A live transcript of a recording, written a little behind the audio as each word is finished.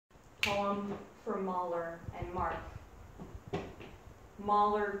Poem for Mahler and Mark.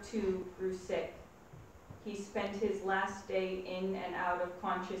 Mahler, too, grew sick. He spent his last day in and out of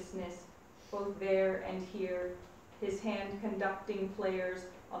consciousness, both there and here, his hand conducting players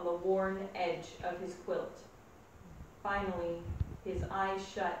on the worn edge of his quilt. Finally, his eyes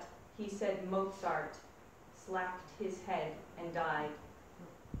shut, he said Mozart, slapped his head, and died.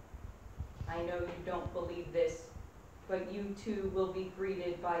 I know you don't believe this, but you too will be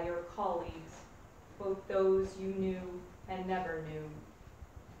greeted by your colleagues, both those you knew and never knew.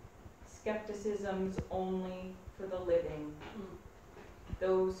 Skepticism's only for the living.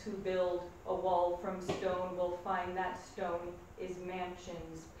 Those who build a wall from stone will find that stone is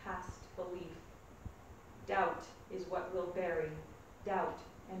mansions past belief. Doubt is what will bury, doubt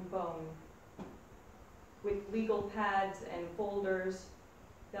and bone. With legal pads and folders,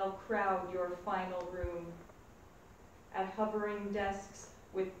 they'll crowd your final room. At hovering desks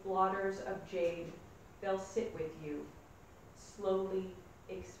with blotters of jade, they'll sit with you, slowly